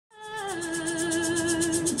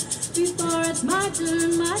my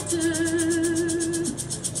turn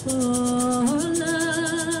for love.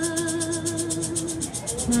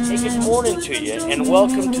 Hey, good morning to you, and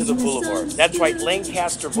welcome to the Boulevard. That's right,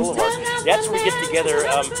 Lancaster Boulevard. That's where we get together,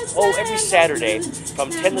 every Saturday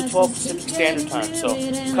from 10 to 12 Pacific Standard Time. So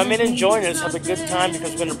come in and join us, have a good time,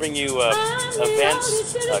 because we're going to bring you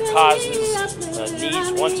events, causes,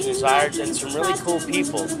 needs, wants, and desires, and some really cool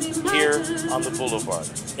people here on the Boulevard.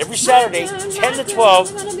 Every Saturday, 10 to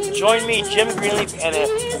 12, join me, Jim Greenleaf, and a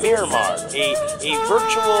Miramar, a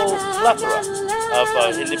virtual plethora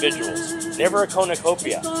of individuals. Never a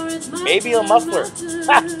cornucopia. Maybe a muffler.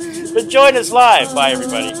 But join us live. Bye,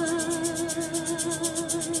 everybody.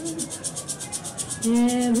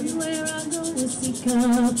 Everywhere I go, I see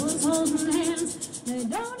couples holding hands.